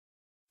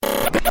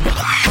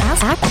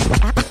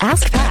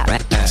Ask Pat.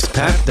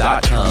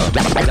 AskPat.com.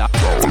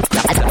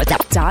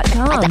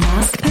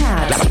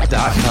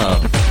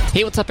 AskPat.com.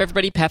 Hey, what's up,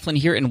 everybody? Pat Flynn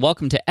here, and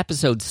welcome to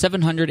episode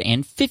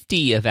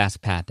 750 of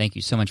Ask Pat. Thank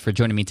you so much for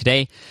joining me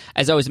today.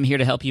 As always, I'm here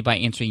to help you by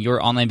answering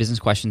your online business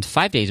questions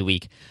 5 days a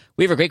week.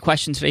 We have a great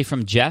question today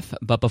from Jeff,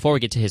 but before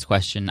we get to his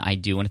question, I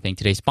do want to thank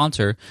today's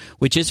sponsor,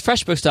 which is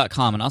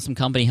FreshBooks.com, an awesome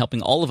company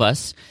helping all of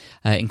us,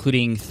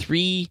 including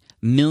 3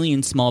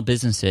 million small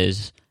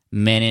businesses,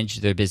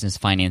 manage their business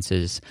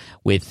finances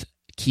with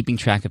keeping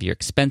track of your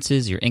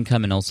expenses, your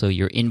income, and also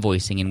your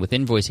invoicing. And with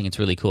invoicing, it's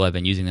really cool. I've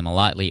been using them a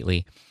lot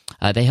lately.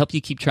 They help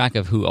you keep track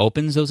of who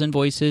opens those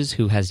invoices,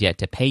 who has yet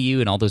to pay you,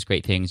 and all those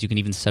great things. You can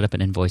even set up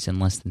an invoice in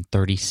less than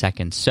 30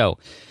 seconds. So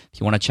if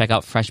you want to check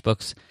out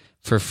FreshBooks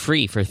for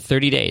free for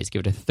 30 days,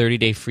 give it a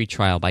 30-day free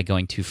trial by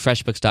going to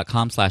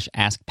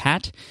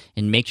freshbooks.com/askpat,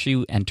 and make sure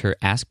you enter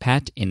Ask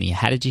Pat in the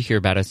How Did You Hear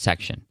About Us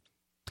section.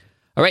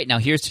 All right, now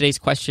here's today's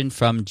question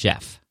from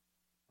Jeff.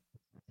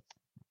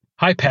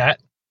 Hi, Pat.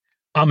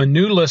 I'm a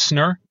new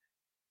listener,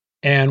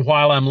 and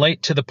while I'm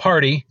late to the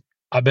party,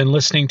 I've been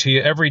listening to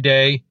you every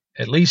day,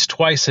 at least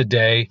twice a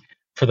day,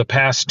 for the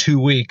past 2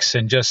 weeks,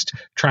 and just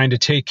trying to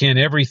take in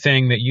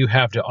everything that you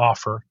have to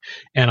offer.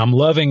 And I'm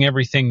loving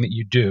everything that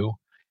you do.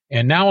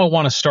 And now I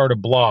want to start a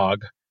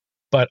blog,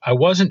 but I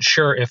wasn't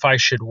sure if I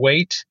should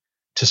wait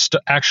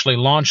to actually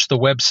launch the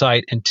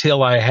website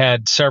until I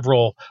had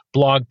several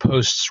blog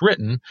posts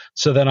written,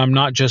 so that I'm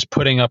not just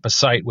putting up a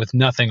site with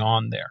nothing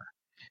on there.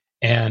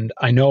 And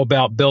I know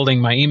about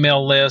building my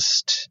email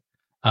list.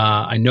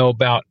 I know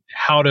about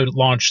how to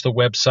launch the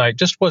website.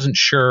 Just wasn't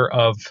sure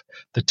of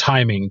the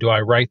timing. Do I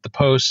write the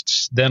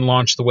posts, then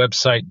launch the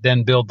website,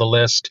 then build the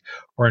list,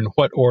 or in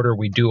what order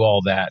we do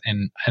all that?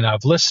 And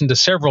I've listened to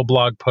several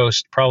blog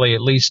posts, probably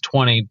at least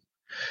 20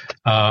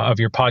 of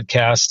your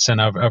podcasts,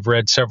 and I've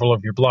read several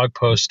of your blog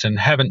posts and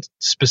haven't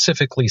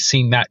specifically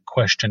seen that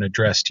question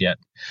addressed yet.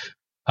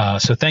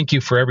 So thank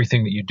you for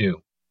everything that you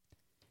do.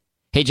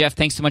 Hey, Jeff,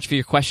 thanks so much for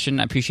your question.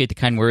 I appreciate the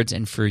kind words,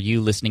 and for you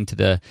listening to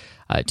the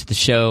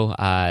show.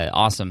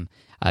 Awesome.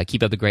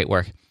 Keep up the great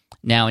work.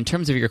 Now, in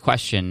terms of your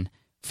question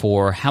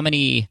for how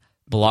many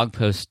blog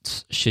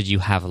posts should you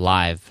have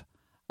live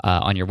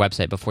on your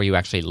website before you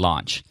actually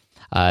launch,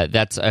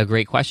 that's a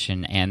great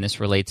question, and this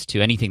relates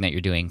to anything that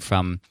you're doing,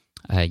 from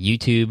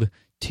YouTube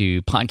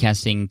to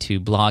podcasting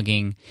to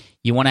blogging.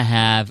 You want to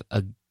have,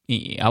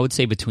 I would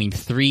say, between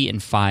 3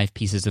 and 5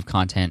 pieces of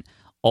content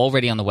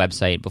already on the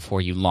website before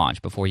you launch,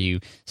 before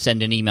you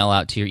send an email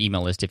out to your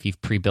email list if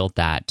you've pre-built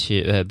that,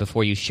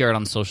 before you share it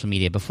on social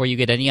media, before you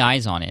get any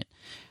eyes on it,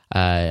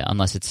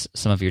 unless it's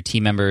some of your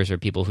team members or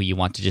people who you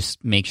want to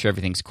just make sure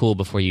everything's cool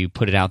before you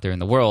put it out there in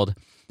the world.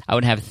 I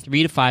would have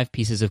 3 to 5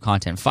 pieces of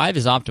content. 5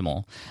 is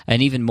optimal,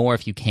 and even more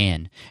if you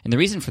can. And the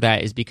reason for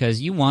that is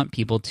because you want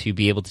people to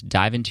be able to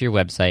dive into your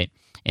website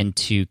and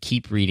to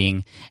keep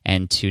reading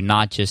and to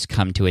not just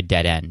come to a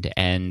dead end.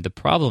 And the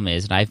problem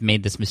is, and I've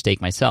made this mistake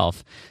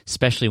myself,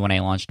 especially when I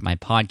launched my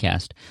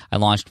podcast, I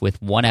launched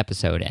with 1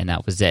 episode and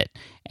that was it.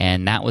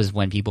 And that was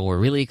when people were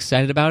really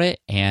excited about it,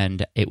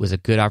 and it was a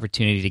good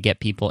opportunity to get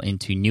people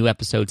into new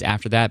episodes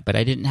after that, but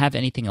I didn't have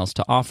anything else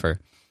to offer.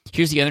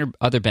 Here's the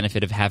other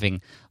benefit of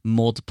having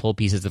multiple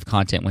pieces of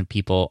content when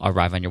people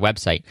arrive on your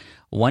website.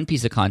 One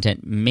piece of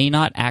content may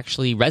not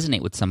actually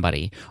resonate with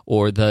somebody,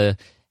 or the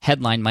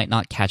headline might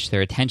not catch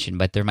their attention,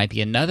 but there might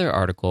be another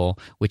article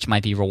which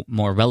might be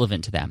more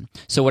relevant to them.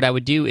 So what I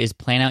would do is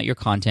plan out your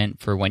content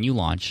for when you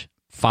launch.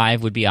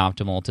 5 would be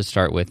optimal to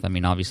start with. I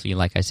mean, obviously,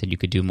 like I said, you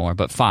could do more,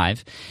 but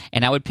 5.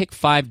 And I would pick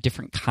 5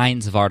 different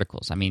kinds of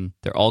articles. I mean,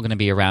 they're all going to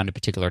be around a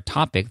particular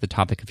topic, the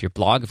topic of your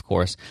blog, of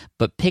course,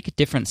 but pick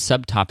different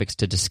subtopics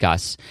to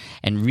discuss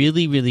and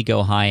really, really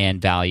go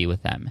high-end value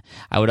with them.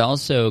 I would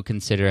also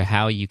consider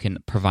how you can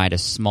provide a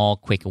small,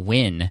 quick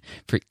win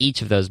for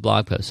each of those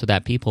blog posts, so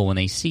that people, when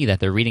they see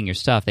that they're reading your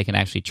stuff, they can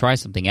actually try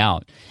something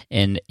out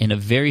and in a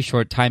very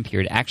short time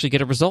period actually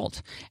get a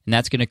result. And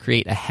that's going to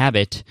create a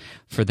habit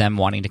for them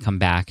wanting to come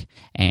back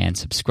and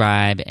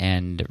subscribe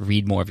and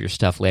read more of your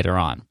stuff later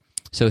on.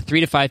 So 3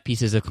 to 5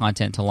 pieces of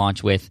content to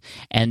launch with.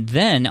 And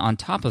then on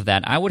top of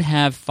that, I would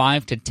have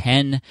 5 to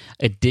 10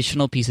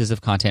 additional pieces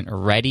of content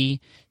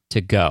ready to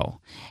go.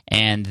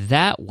 And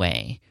that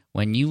way,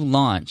 when you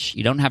launch,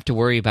 you don't have to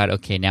worry about,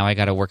 okay, now I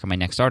got to work on my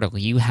next article.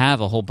 You have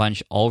a whole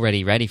bunch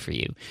already ready for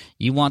you.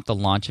 You want the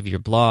launch of your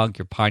blog,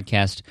 your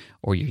podcast,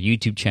 or your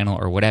YouTube channel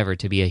or whatever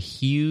to be a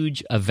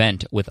huge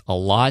event with a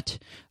lot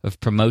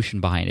of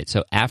promotion behind it.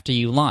 So after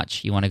you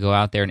launch, you want to go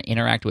out there and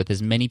interact with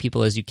as many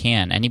people as you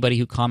can. Anybody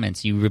who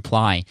comments, you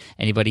reply.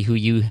 Anybody who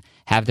you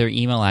have their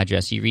email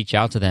address, you reach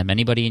out to them.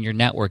 Anybody in your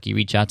network, you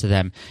reach out to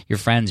them. Your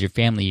friends, your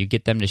family, you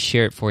get them to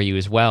share it for you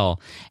as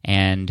well.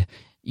 And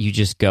you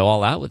just go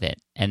all out with it.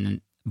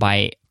 And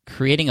by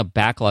creating a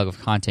backlog of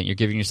content, you're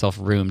giving yourself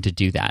room to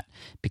do that,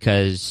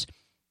 because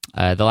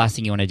the last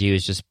thing you want to do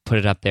is just put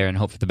it up there and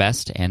hope for the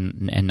best,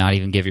 and not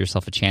even give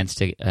yourself a chance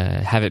to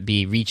have it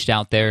be reached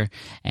out there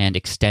and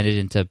extended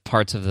into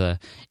parts of the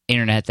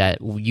internet that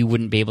you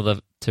wouldn't be able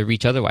to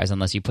reach otherwise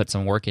unless you put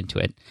some work into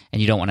it,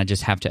 and you don't want to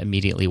just have to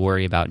immediately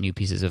worry about new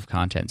pieces of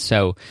content.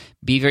 So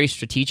be very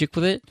strategic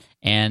with it.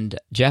 And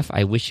Jeff,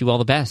 I wish you all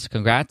the best.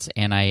 Congrats,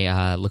 and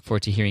I look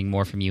forward to hearing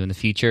more from you in the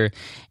future.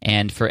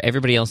 And for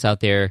everybody else out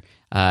there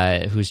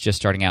who's just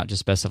starting out,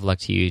 just best of luck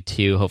to you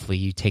too. Hopefully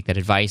you take that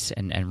advice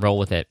and roll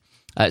with it.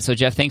 So,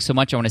 Jeff, thanks so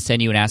much. I want to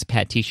send you an Ask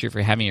Pat t-shirt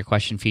for having your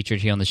question featured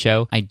here on the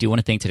show. I do want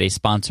to thank today's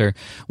sponsor,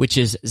 which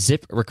is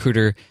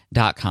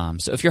ZipRecruiter.com.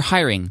 So if you're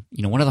hiring,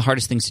 one of the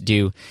hardest things to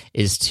do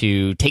is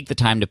to take the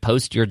time to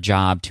post your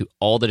job to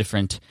all the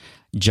different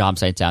job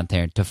sites out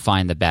there to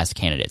find the best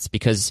candidates,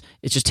 because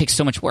it just takes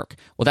so much work.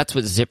 Well, that's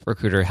what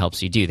ZipRecruiter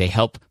helps you do. They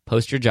help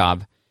post your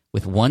job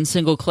with one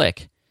single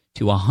click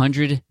to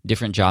 100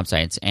 different job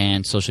sites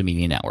and social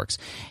media networks.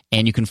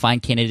 And you can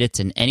find candidates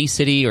in any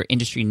city or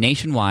industry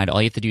nationwide. All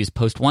you have to do is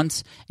post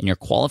once, and your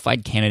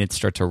qualified candidates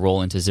start to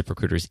roll into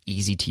ZipRecruiter's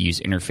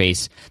easy-to-use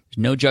interface. There's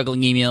no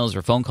juggling emails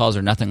or phone calls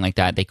or nothing like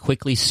that. They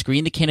quickly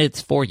screen the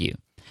candidates for you.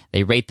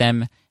 They rate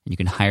them, and you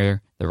can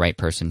hire the right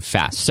person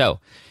fast. So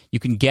you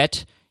can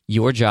get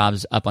your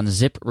jobs up on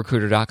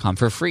ZipRecruiter.com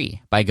for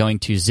free by going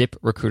to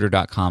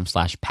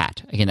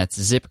ZipRecruiter.com/Pat. Again, that's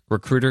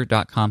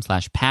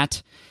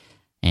ZipRecruiter.com/Pat.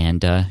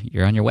 And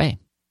you're on your way.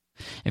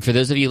 And for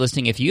those of you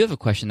listening, if you have a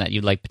question that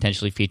you'd like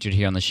potentially featured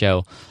here on the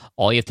show,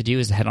 all you have to do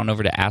is head on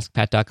over to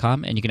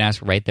AskPat.com, and you can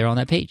ask right there on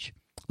that page.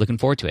 Looking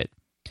forward to it.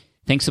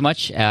 Thanks so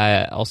much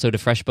also to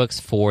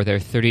FreshBooks for their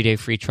 30-day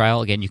free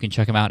trial. Again, you can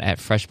check them out at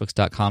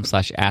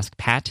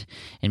freshbooks.com/AskPat,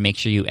 and make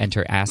sure you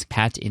enter Ask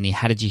Pat in the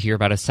How Did You Hear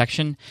About Us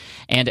section.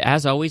 And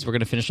as always, we're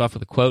going to finish off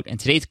with a quote. And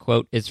today's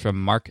quote is from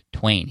Mark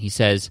Twain. He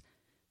says,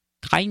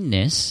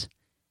 "Kindness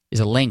is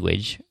a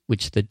language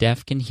which the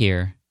deaf can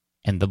hear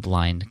and the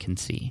blind can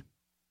see."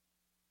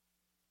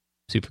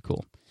 Super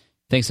cool.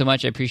 Thanks so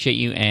much. I appreciate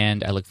you,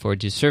 and I look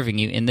forward to serving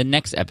you in the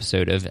next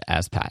episode of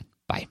Ask Pat.